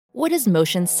What does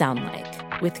motion sound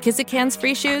like? With Kizikans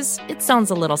free shoes, it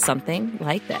sounds a little something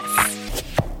like this.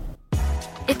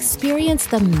 Experience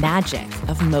the magic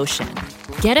of motion.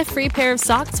 Get a free pair of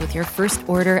socks with your first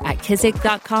order at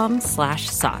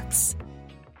kizik.com/socks.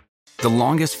 The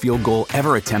longest field goal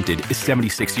ever attempted is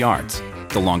 76 yards.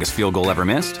 The longest field goal ever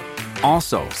missed?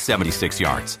 Also 76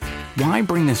 yards. Why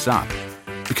bring this up?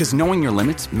 Because knowing your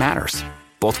limits matters,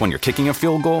 both when you're kicking a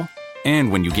field goal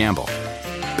and when you gamble.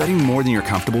 Betting more than you're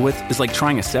comfortable with is like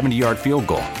trying a 70-yard field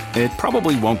goal. It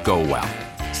probably won't go well.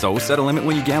 So set a limit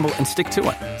when you gamble and stick to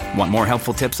it. Want more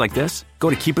helpful tips like this?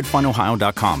 Go to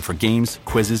keepitfunohio.com for games,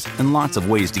 quizzes, and lots of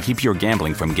ways to keep your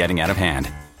gambling from getting out of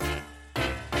hand.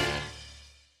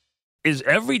 Is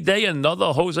every day another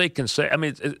Jose Canseco? I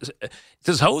mean,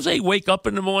 does Jose wake up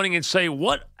in the morning and say,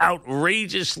 what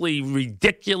outrageously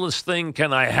ridiculous thing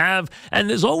can I have? And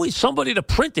there's always somebody to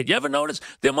print it. You ever notice?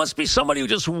 There must be somebody who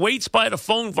just waits by the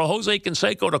phone for Jose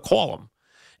Canseco to call him.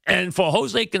 And for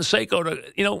Jose Canseco to,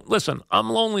 listen,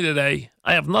 I'm lonely today.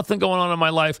 I have nothing going on in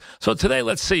my life. So today,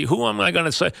 let's see. Who am I going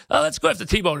to say? Oh, let's go after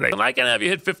Tebow today. And I can have you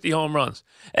hit 50 home runs.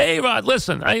 Hey, Rod,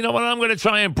 listen, you know what? I'm going to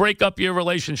try and break up your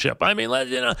relationship. I mean, what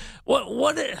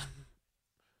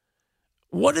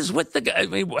is with the guy? I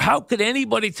mean, how could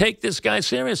anybody take this guy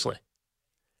seriously?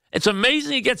 It's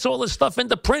amazing he gets all this stuff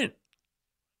into print.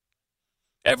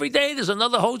 Every day there's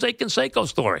another Jose Canseco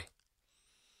story.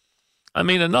 I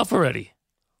mean, enough already.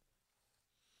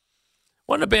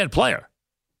 Wasn't a bad player.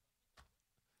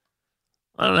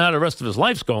 I don't know how the rest of his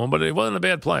life's going, but he wasn't a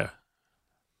bad player.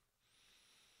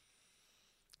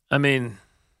 I mean,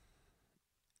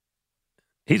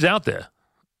 he's out there.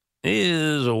 He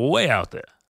is way out there.